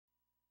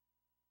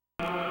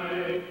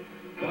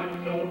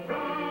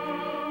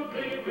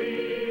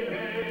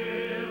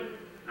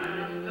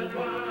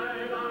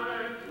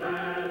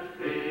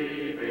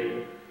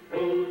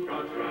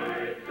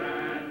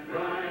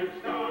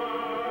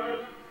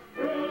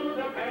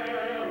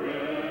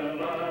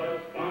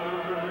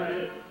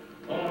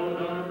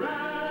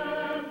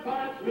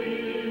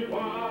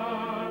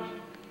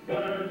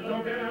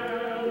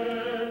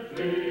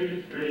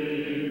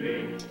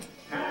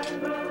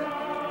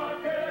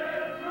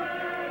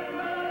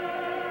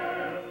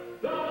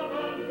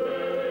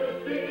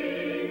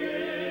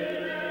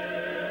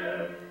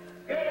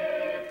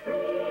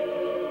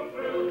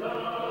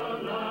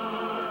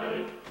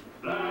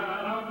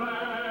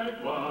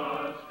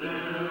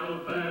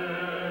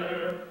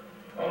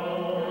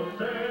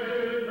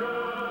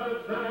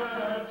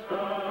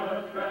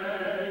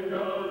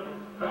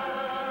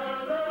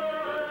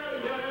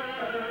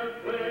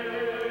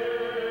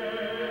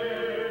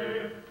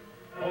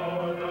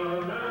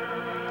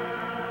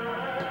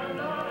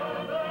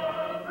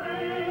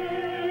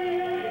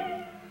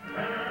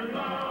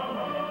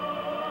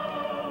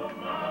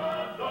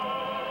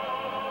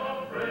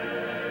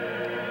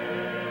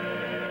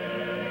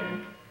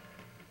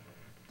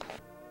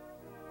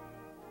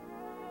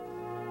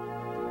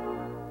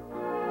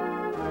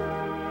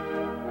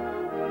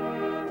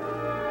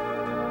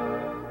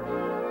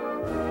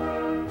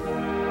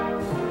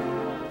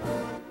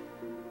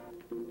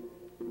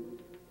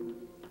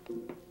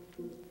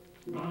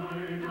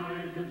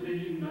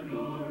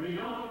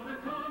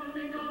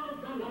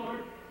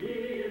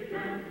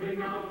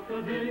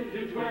the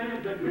vintage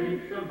where the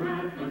grapes of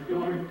wrath are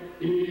stored.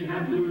 He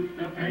hath loosed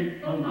the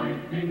fateful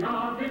lightning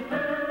of his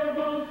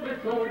terrible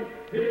split sword.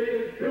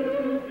 His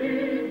troop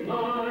is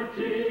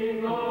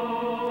marching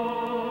on.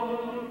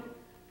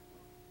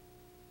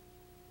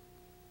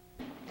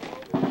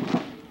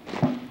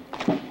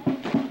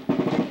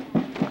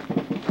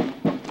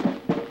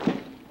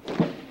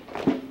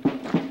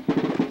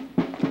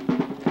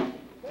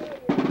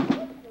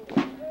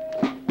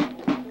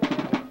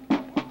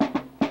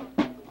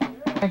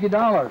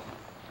 $90.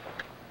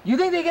 You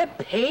think they get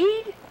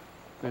paid?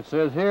 It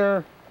says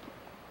here,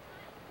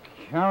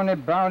 county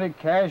bounty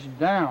cash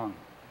down.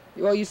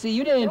 Well, you see,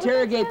 you didn't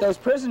interrogate those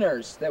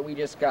prisoners that we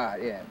just got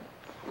in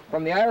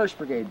from the Irish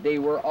Brigade. They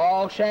were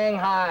all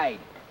shanghaied.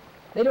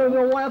 They don't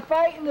even want to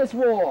fight in this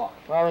war.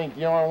 I think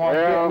the only one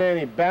getting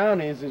any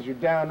bounties is your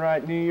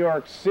downright New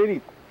York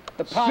City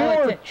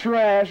sewer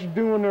trash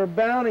doing their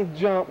bounty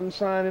jump and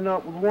signing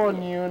up with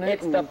one unit.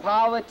 It's the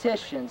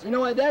politicians. You know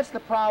what? That's the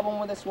problem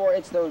with this war.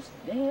 It's those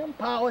damn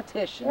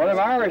politicians. Well, if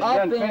Irish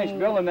done finished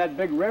building that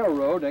big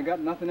railroad, they got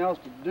nothing else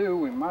to do.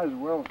 We might as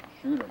well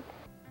shoot them.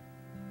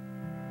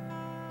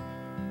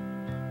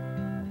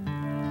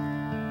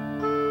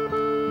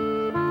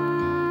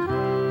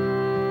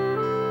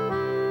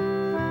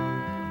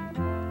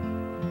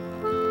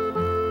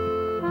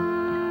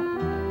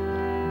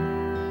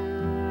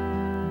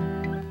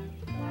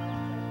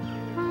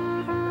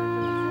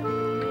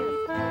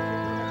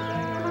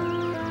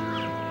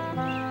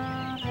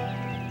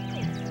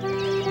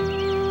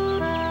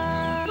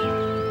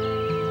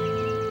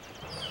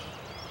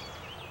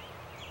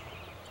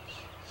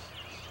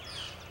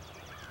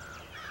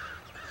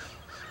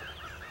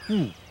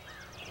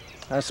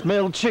 I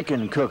smell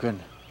chicken cooking.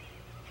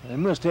 They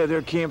must have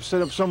their camp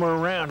set up somewhere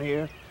around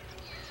here.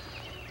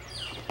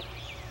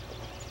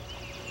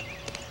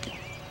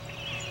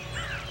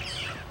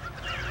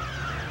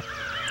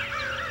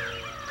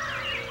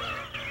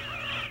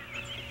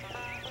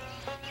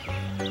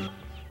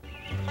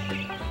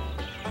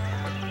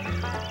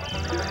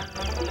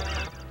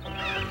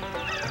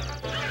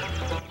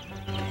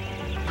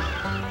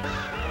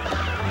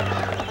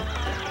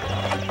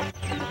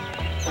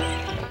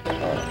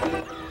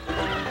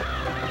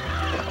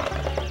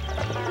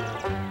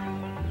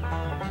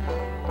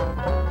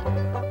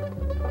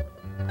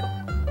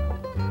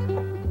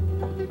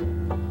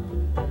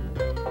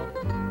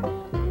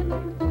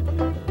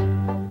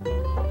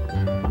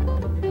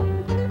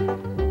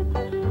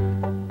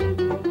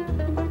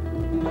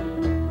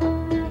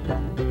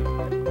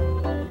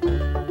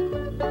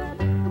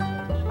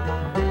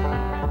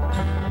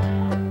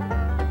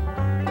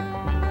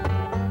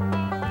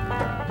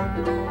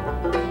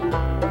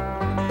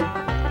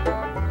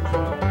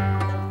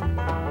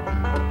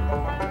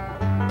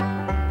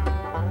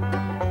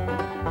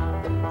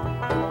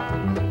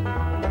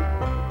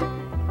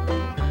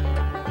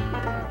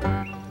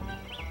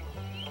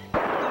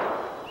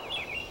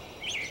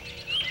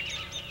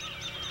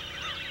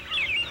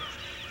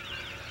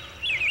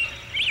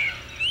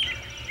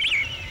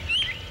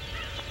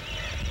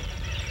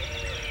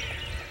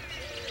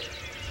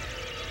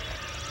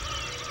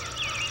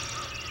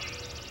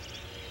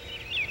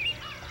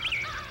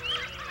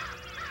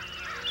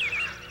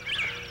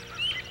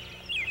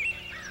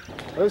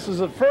 This is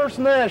the first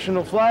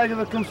national flag of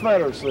the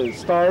Confederacy,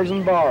 stars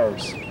and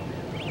bars.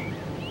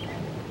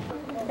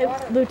 Hey,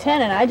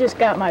 Lieutenant, I just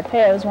got my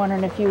pay. I was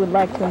wondering if you would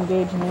like to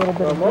engage in a little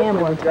bit of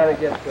gambling.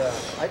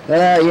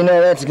 You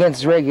know, that's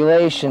against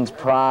regulations,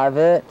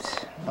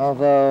 Private.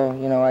 Although,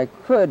 you know, I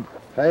could.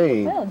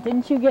 Hey, Well,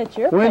 didn't you get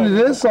your when pay?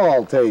 did this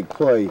all take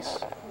place?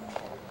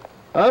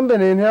 I've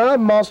been in here,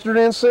 I've mustered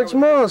in 6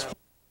 months.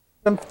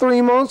 And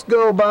 3 months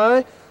go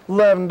by,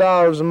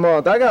 $11 a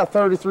month. I got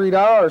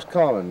 $33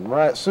 coming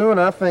right soon.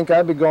 I think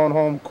I'd be going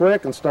home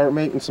quick and start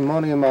making some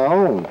money of my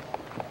own.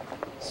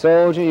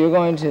 Soldier, you're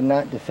going to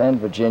not defend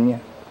Virginia?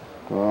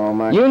 Oh,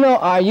 my... You know,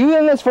 are you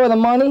in this for the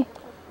money?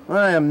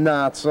 I am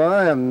not, so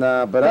I am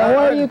not, but Then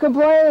what are you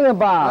complaining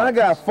about? I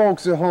got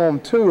folks at home,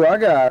 too. I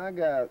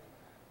got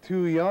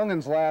 2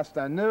 youngins last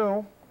I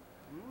knew.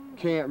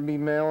 Can't be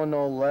mailing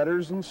no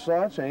letters and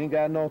such. Ain't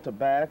got no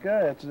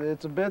tobacco.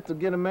 It's a bit to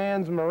get a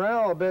man's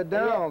morale a bit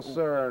down,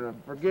 sir.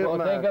 And forget well,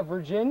 think of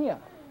Virginia.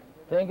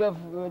 Think of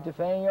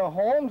defending your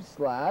home,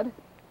 lad.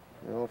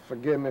 Well,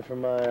 forgive me for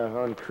my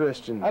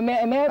unchristian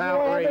Imagine what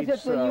outrage, happens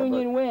if the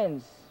Union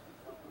wins.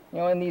 You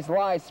know, and these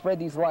lies, spread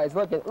these lies.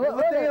 Look at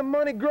the damn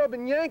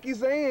money-grubbing Yankees.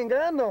 They ain't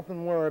got nothing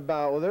to worry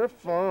about. Well, they're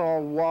fun,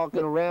 all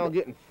walking around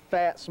getting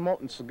fat,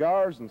 smoking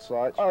cigars and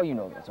such. Oh, you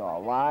know that's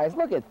all lies.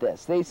 Look at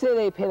this. They say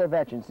they pay the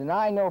veterans, and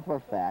I know for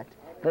a fact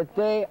that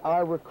they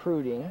are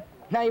recruiting.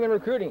 Not even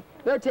recruiting.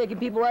 They're taking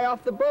people right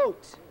off the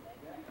boat.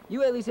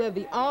 You at least have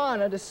the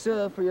honor to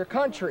serve for your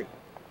country.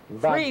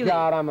 By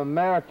God, I'm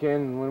American,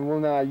 and we'll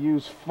not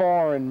use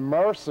foreign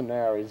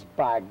mercenaries,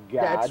 by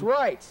God. That's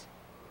right.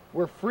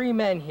 We're free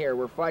men here.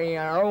 We're fighting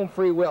on our own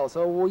free will.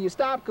 So will you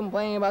stop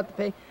complaining about the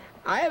pay?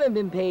 I haven't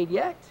been paid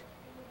yet.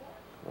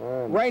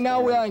 Right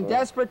now we are in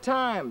desperate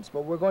times,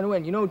 but we're going to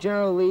win. You know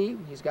General Lee,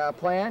 he's got a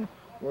plan.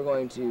 We're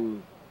going to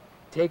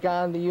take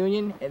on the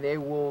Union, and they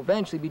will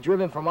eventually be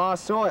driven from our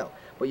soil.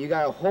 But you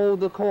gotta hold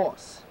the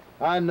course.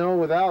 I know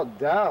without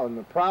doubt in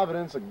the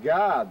providence of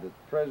God that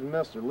President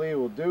Mr. Lee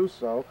will do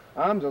so.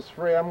 I'm just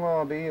afraid I'm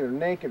going to be either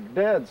naked or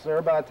dead,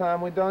 sir, by the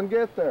time we done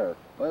get there.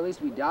 Well, at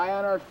least we die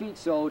on our feet,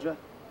 soldier.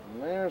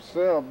 They're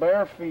still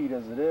bare feet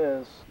as it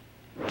is.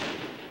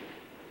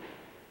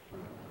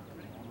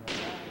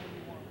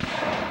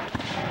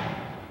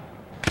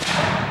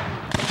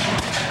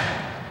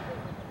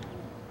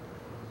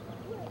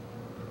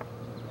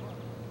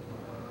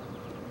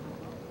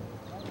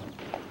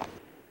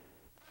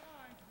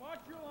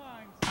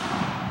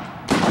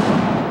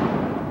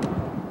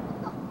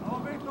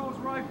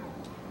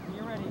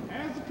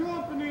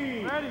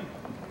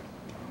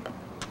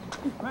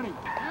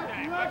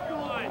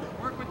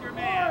 Work with your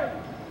man.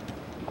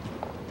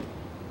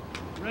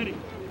 Ready.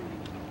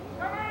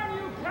 Come on,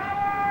 you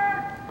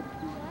coward!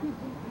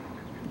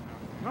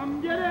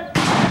 Come get it!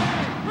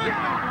 Quick,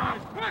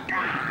 boys! Quick!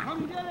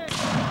 Come get it!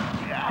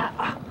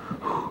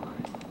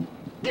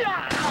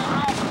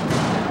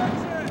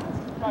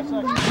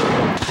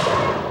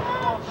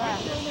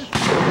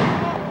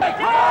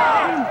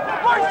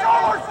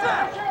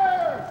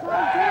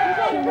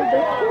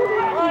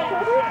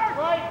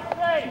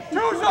 Right,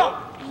 choose up!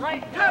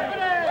 Right,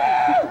 happening!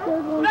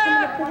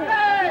 Left,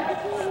 leg!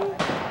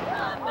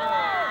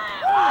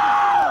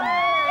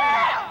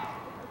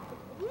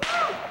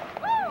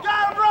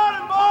 Got him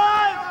running,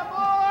 boys!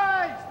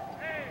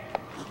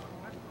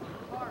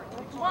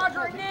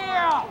 Squadron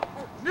Neil!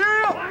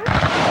 Neil!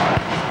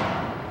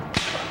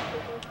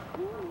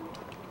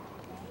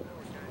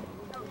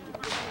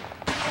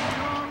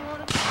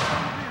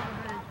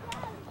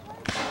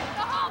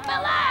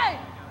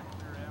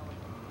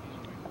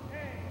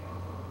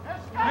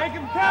 Make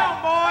him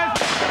count, boys!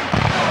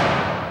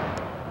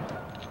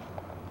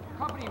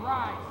 Company,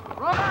 rise!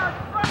 Rise!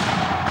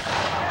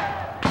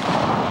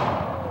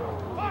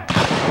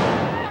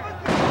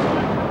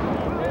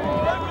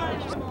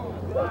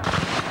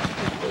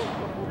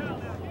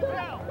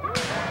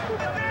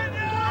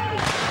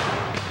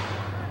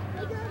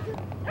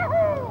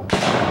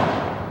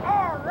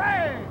 All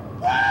right!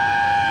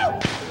 Woo!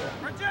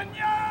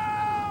 Virginia!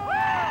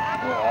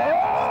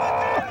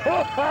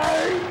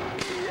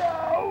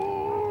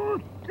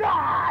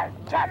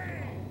 God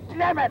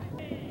damn it!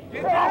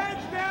 Get your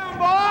heads down,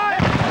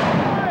 boys!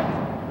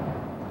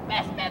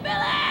 Miss me,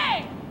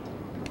 Billy!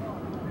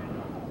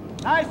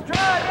 Nice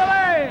try,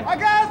 Billy! I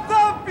got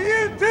something for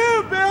you too,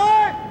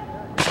 Billy!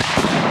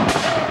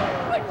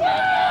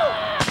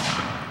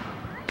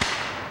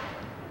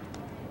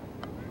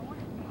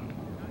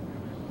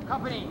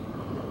 Company,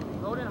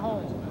 load and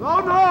hold.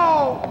 Load and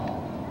hold!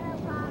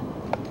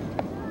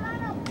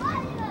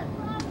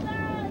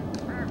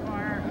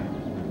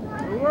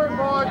 Good work,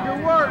 boys,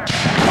 good work!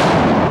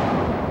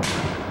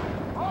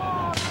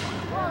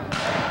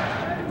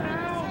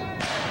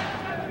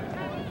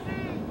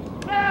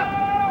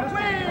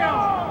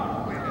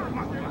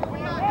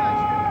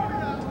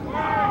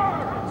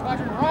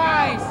 Squadron,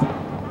 rise!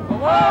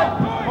 Forward!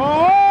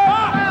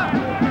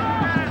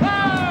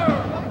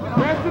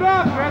 Rest it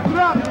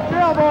up,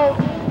 sailboat!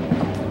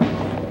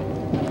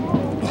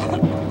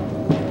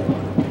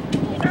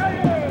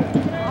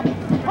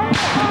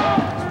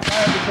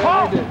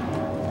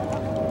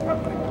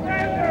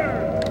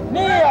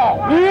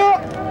 Neil!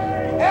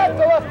 At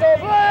the left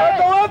oblique! At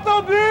the left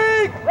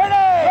oblique!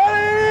 Ready!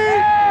 Ready!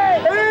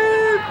 Ready!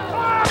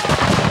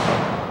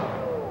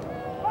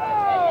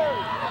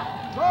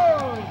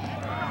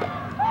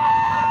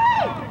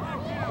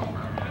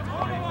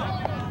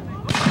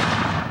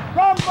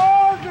 Come,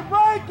 boys, you're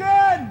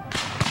breaking!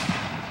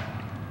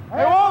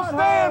 They won't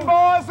stand,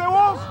 boys, they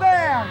won't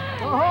stand!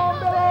 Go home,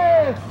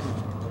 Billy!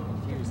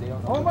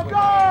 Oh my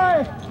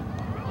God!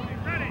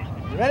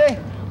 You ready?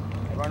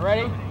 Everyone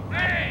ready?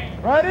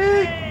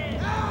 Ready?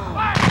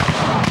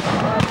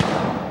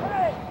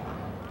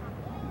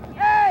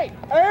 Hey!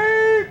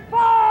 8, 4!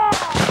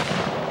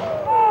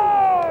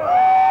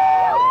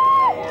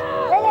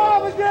 Come on,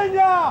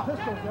 Virginia!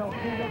 Pistols, they'll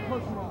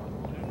push them on.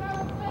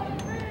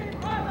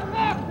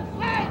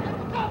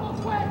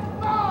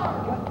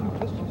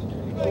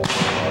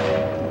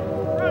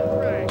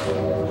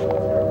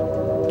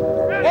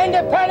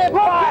 Independent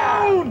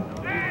fire!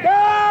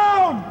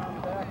 Down!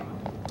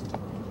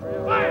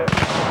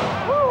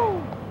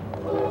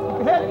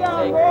 Head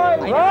down,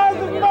 boys! Rise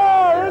and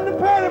fire!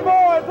 Independent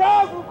boys!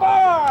 Rise and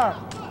fire!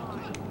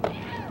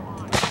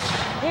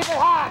 Keep it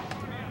hot!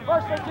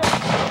 First Virginia!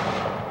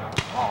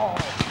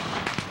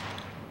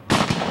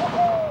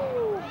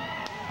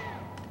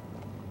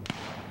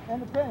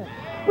 Independent.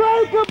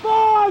 Break them,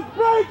 boys!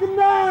 Break them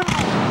down!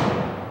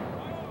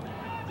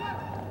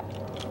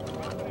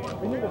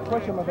 We need to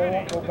push them or they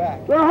won't go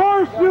back. They're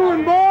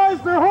horseshoeing, boys!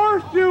 They're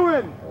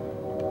horseshoeing!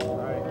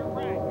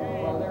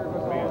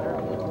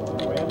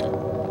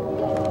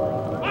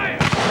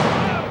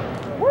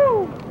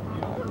 Woo!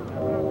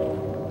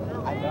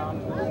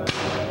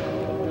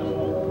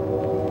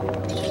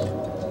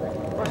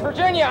 First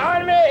Virginia,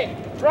 on me!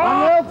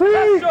 On LT!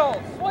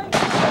 Swing!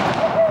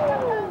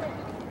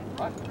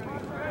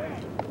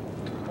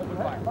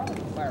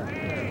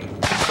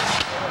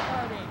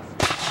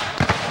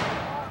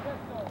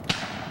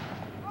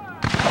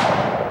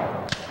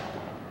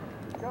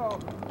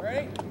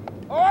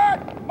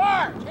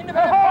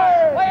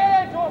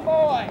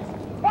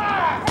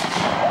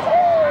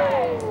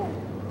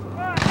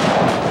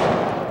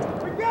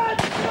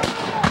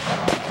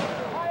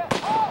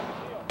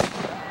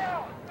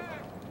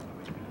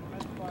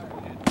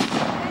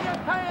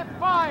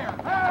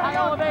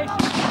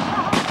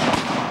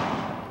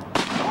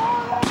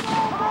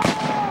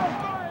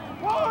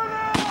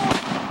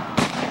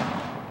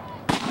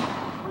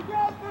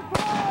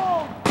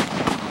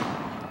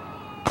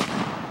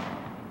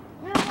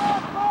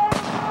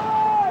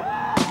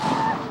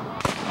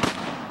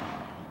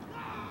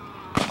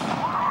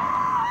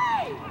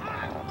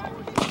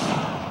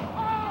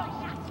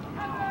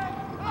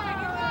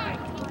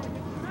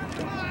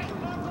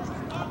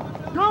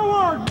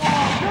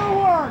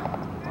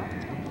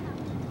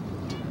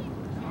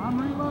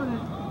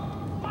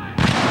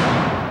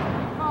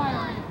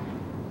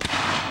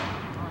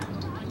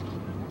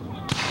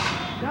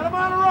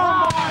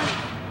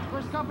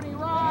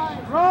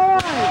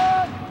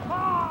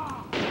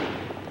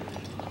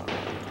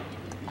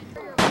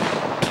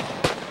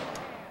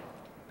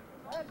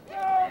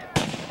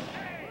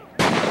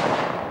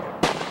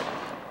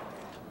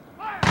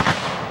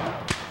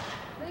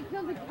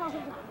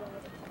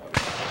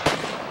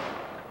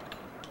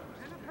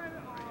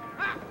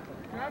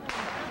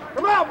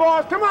 Come on,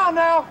 boys, come on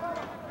now.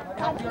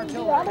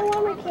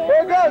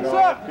 Here goes,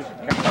 up.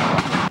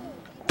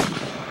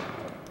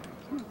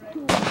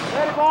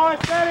 Steady, boys,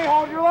 steady.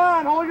 Hold your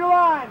line, hold your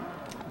line.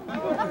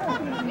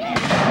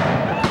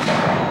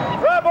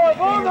 Right, boys,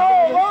 long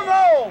hold, long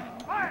hold.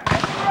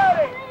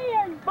 Ready.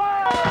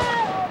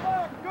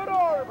 Fire. Good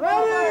order.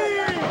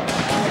 Ready.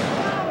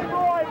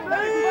 Boys,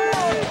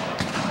 ready.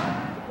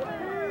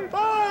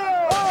 Fire.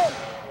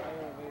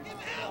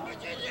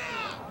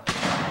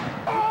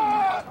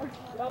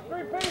 About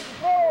 3 pieces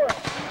forward.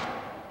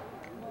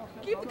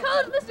 Keep the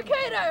colors, Mr.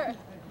 Cater.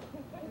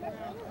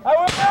 I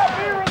will not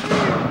be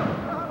relieved.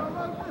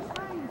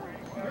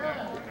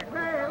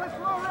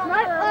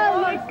 Let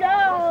you go.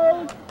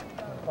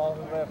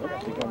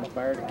 She's on the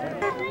fire again.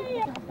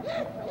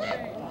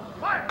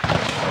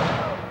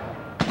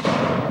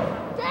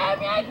 Damn,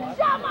 you ain't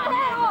shot my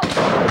head off.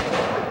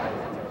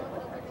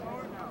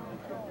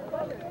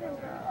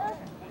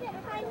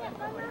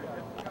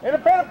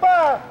 Independent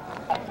fire.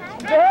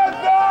 Your heads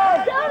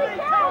down. Johnny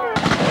Coward.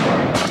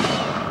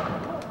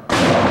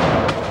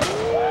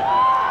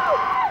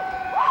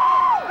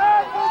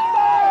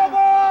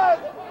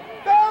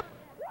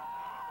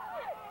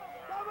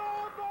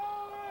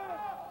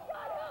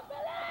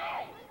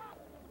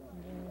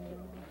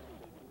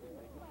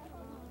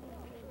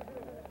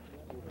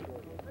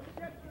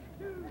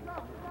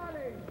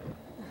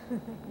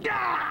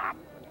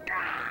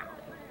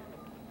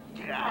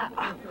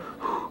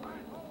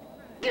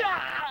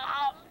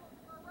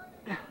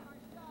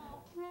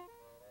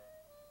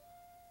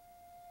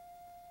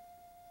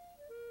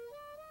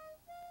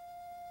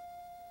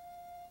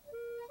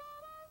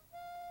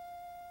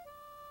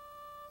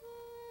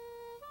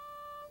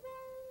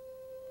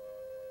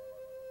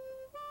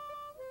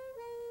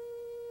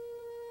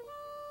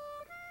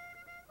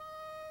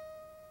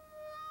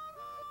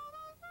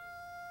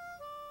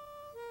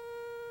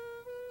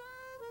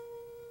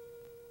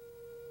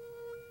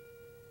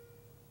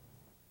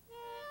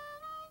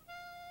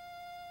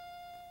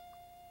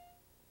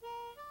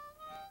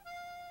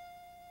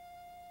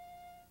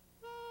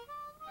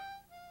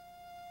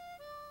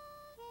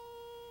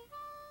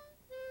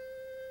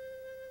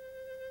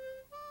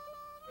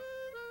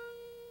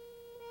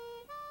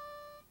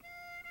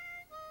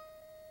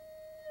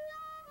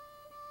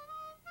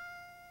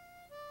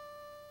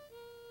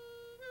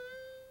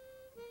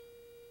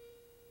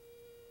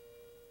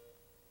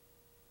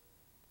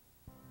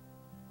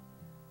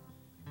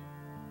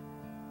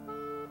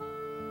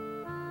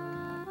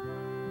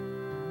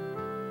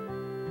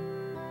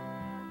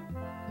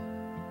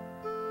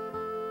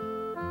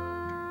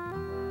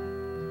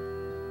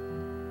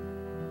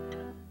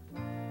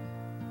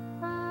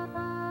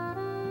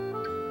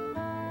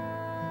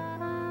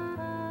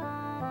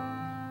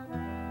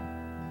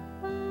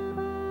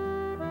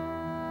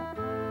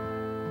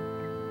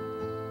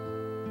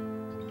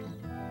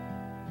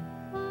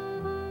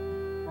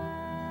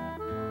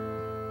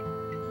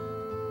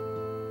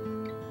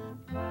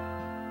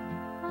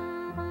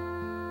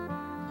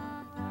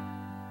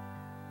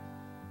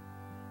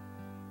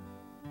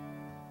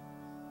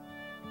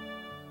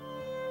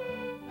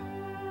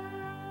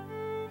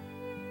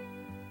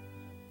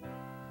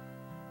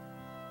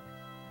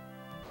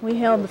 We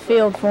held the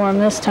field for him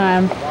this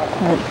time,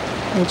 but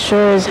it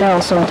sure is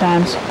hell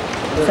sometimes.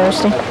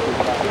 Thirsty?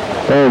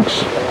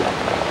 Thanks.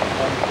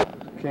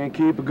 Can't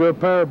keep a good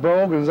pair of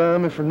brogans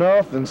on me for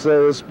nothing. Say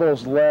it's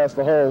supposed to last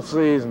the whole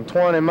season.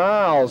 20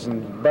 miles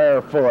and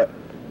barefoot.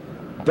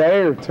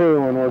 Day or two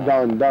and we're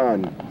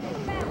done.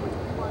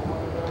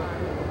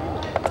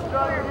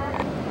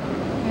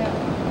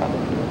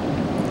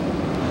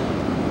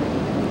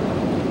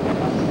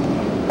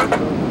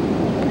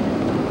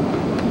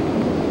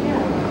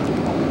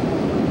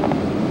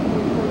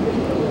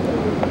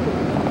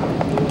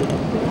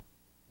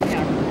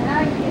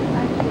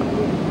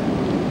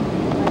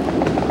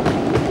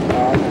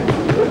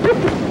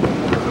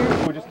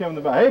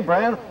 Hey,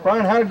 Brian,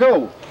 how'd it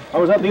go? I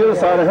was up the other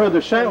side. I heard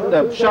the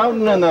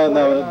shouting and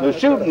the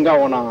shooting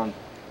going on.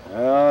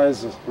 Well,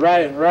 it's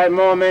right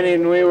more many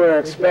than we were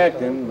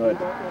expecting, but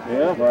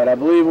yeah. But I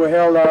believe we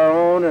held our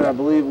own, and I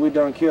believe we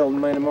done killed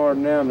many more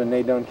than them than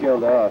they done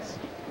killed us.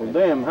 Well,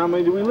 damn, how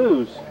many did we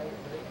lose?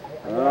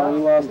 We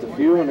lost a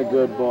few and a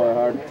good boy.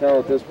 Hard to tell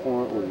at this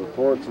point with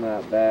reports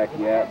not back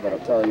yet, but I'll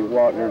tell you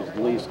what, there's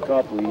at least a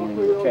couple of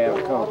union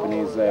camp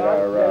companies that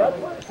are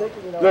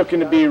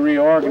looking to be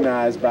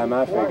reorganized by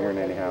my figuring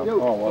anyhow.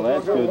 Oh, well,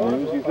 that's good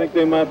news. You think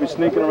they might be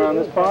sneaking around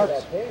this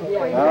parts?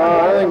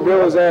 I think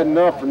Bill has had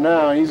enough for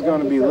now. He's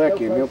going to be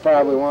licking. He'll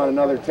probably want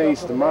another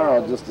taste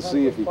tomorrow just to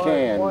see if he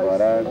can,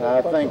 but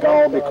I think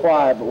all will be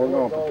quiet, but we're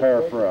going to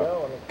prepare for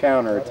a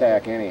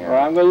counterattack anyhow.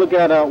 Well, I'm going to look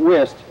out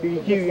west.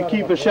 You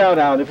keep a shout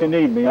out if you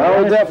need me. I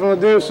will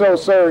definitely do so,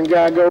 sir, and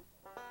gotta go.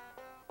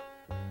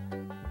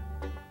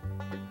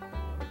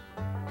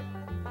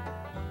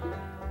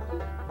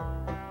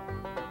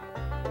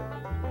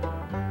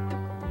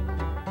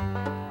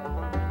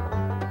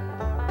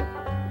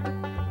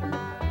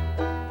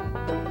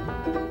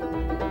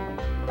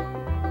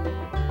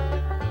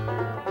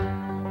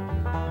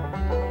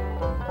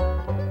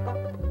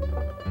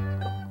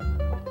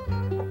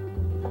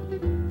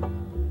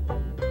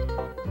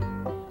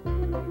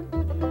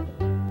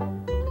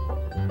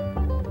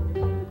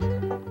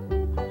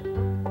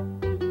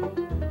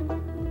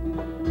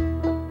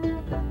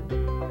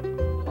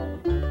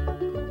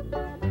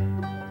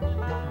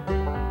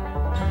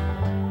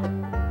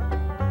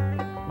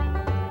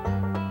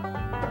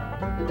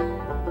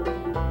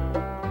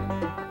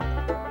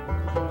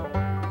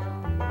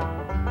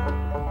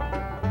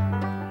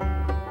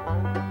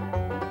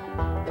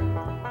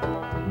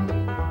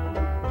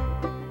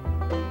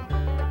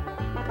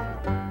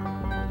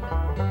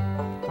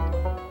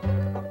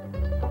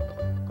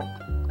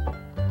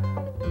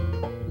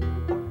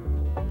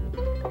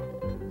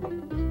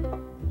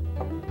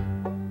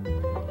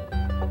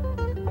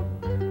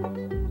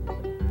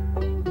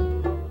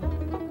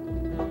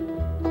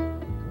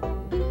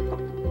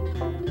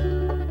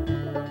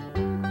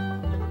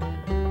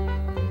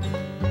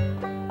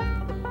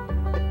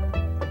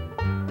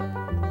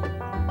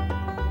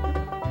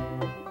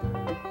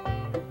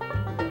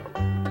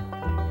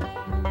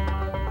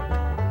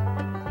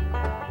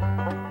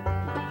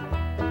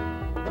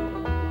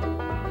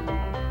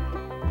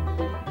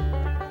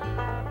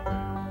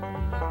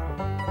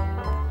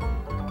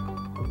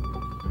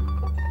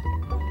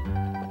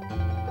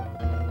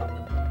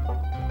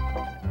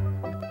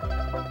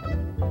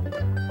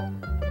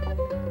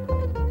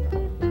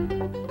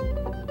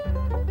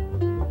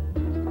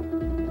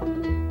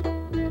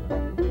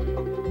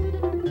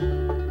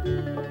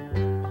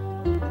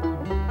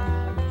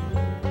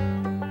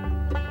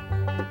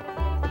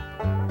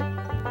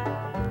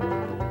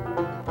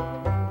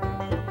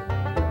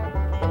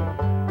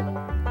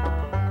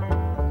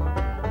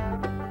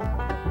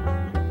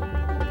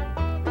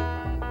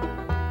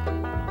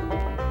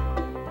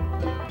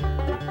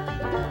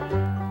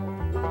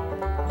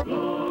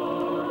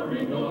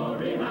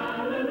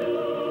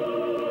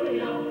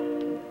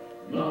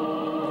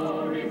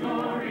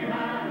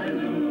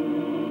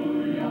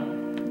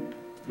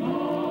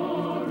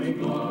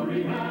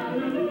 Glory,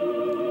 hallelujah.